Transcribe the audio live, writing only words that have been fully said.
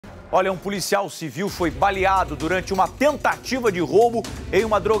Olha, um policial civil foi baleado durante uma tentativa de roubo em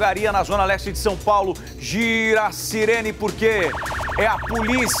uma drogaria na zona leste de São Paulo. Gira a sirene porque é a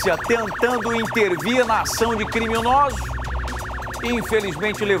polícia tentando intervir na ação de criminosos.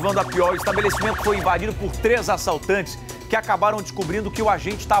 Infelizmente, levando a pior, o estabelecimento foi invadido por 3 assaltantes que acabaram descobrindo que o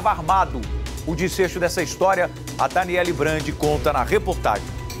agente estava armado. O desfecho dessa história, a Daniele Brandi conta na reportagem.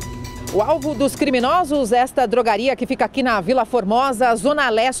 O alvo dos criminosos é esta drogaria que fica aqui na Vila Formosa, zona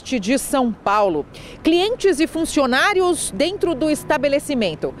leste de São Paulo. Clientes e funcionários dentro do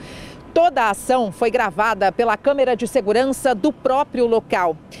estabelecimento. Toda a ação foi gravada pela câmera de segurança do próprio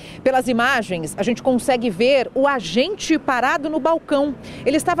local. Pelas imagens, a gente consegue ver o agente parado no balcão.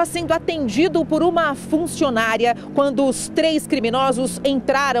 Ele estava sendo atendido por uma funcionária quando os 3 criminosos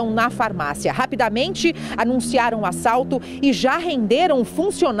entraram na farmácia. Rapidamente anunciaram o assalto e já renderam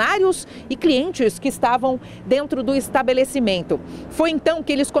funcionários e clientes que estavam dentro do estabelecimento. Foi então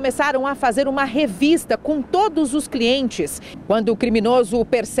que eles começaram a fazer uma revista com todos os clientes. Quando o criminoso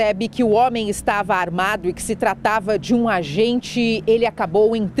percebe que o homem estava armado e que se tratava de um agente, ele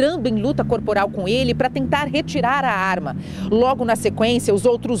acabou entrando em luta corporal com ele para tentar retirar a arma. Logo na sequência, os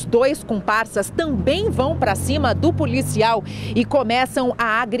outros 2 comparsas também vão para cima do policial e começam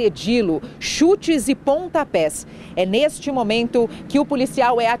a agredi-lo, chutes e pontapés. É neste momento que o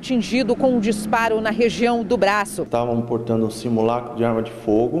policial é atingido com um disparo na região do braço. Estavam portando um simulacro de arma de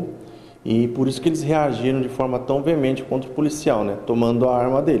fogo. E por isso que eles reagiram de forma tão veemente contra o policial, né? Tomando a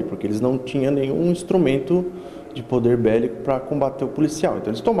arma dele, porque eles não tinham nenhum instrumento de poder bélico para combater o policial.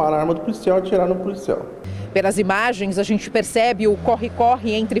 Então eles tomaram a arma do policial e atiraram no policial. Pelas imagens, a gente percebe o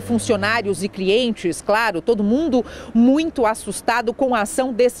corre-corre entre funcionários e clientes. Claro, todo mundo muito assustado com a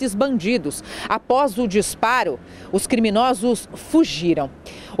ação desses bandidos. Após o disparo, os criminosos fugiram.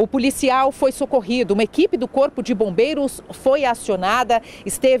 O policial foi socorrido, uma equipe do Corpo de Bombeiros foi acionada,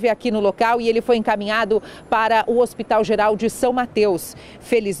 esteve aqui no local e ele foi encaminhado para o Hospital Geral de São Mateus.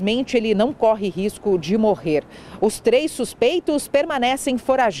 Felizmente, ele não corre risco de morrer. Os 3 suspeitos permanecem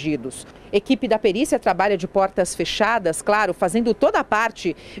foragidos. Equipe da perícia trabalha de portas fechadas, claro, fazendo toda a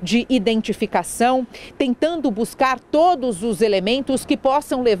parte de identificação, tentando buscar todos os elementos que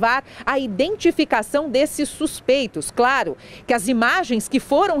possam levar à identificação desses suspeitos. Claro que as imagens que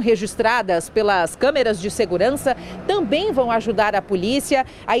foram registradas pelas câmeras de segurança também vão ajudar a polícia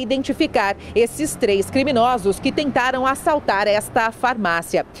a identificar esses 3 criminosos que tentaram assaltar esta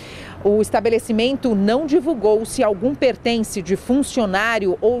farmácia. O estabelecimento não divulgou se algum pertence de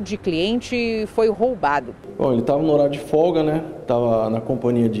funcionário ou de cliente foi roubado. Bom, ele estava no horário de folga, né? Estava na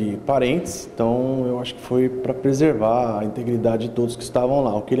companhia de parentes, então eu acho que foi para preservar a integridade de todos que estavam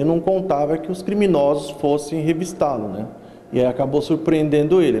lá. O que ele não contava é que os criminosos fossem revistá-lo, né? E aí acabou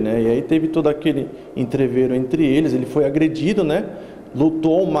surpreendendo ele, né? E aí teve todo aquele entreveiro entre eles, ele foi agredido, né?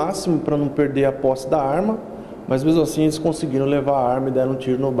 Lutou ao máximo para não perder a posse da arma. Mas mesmo assim eles conseguiram levar a arma e deram um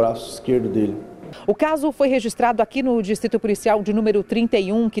tiro no braço esquerdo dele. O caso foi registrado aqui no Distrito Policial de número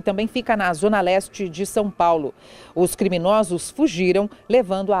 31, que também fica na zona leste de São Paulo. Os criminosos fugiram,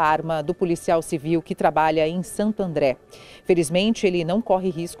 levando a arma do policial civil que trabalha em Santo André. Felizmente, ele não corre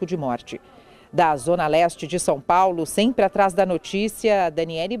risco de morte. Da zona leste de São Paulo, sempre atrás da notícia,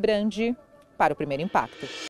 Daniele Brandi, para o Primeiro Impacto.